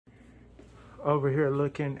over here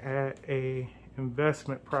looking at a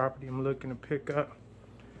investment property I'm looking to pick up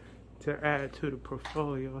to add to the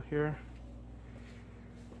portfolio here.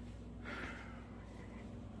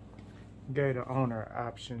 Gave the owner an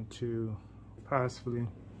option to possibly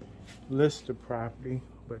list the property,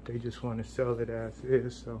 but they just want to sell it as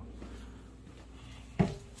is. So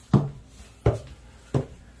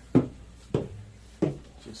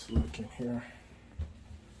just looking here.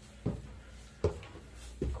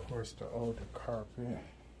 Of course, the older carpet.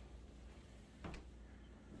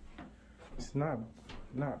 It's not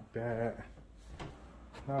bad.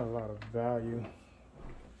 Not a lot of value.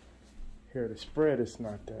 Here, the spread is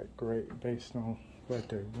not that great based on what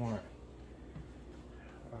they want.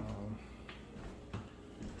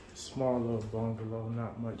 Small little bungalow,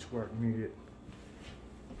 not much work needed.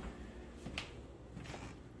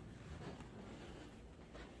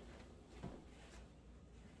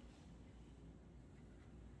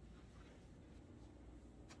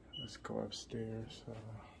 Let's go upstairs.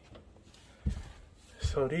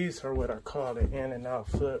 So these are what I call the in and out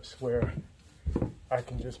flips, where I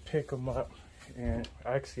can just pick them up, and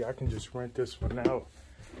actually I can just rent this one out,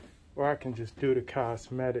 or I can just do the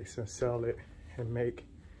cosmetics and sell it and make,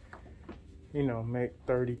 you know, make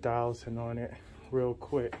 30,000 on it real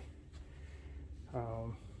quick.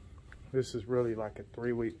 This is really like a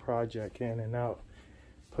 3-week project, in and out,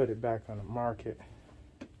 put it back on the market.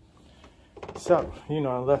 So, you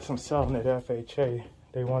know, unless I'm selling it FHA,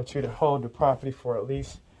 they want you to hold the property for at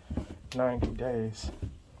least 90 days.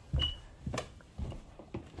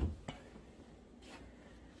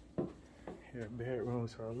 Here,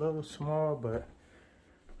 bedrooms are a little small, but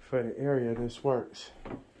for the area, this works.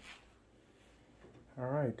 All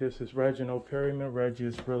right, this is Reginald Perryman,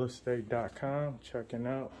 regiusrealestate.com, checking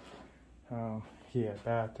out. Yeah,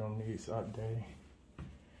 bathroom needs updating.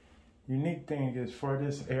 Unique thing is, for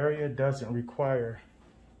this area, doesn't require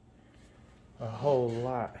a whole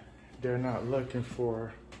lot. They're not looking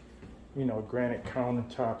for, you know, granite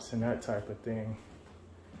countertops and that type of thing.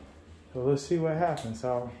 So let's see what happens.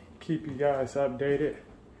 I'll keep you guys updated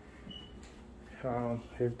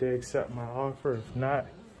if they accept my offer. If not,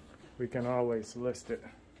 we can always list it.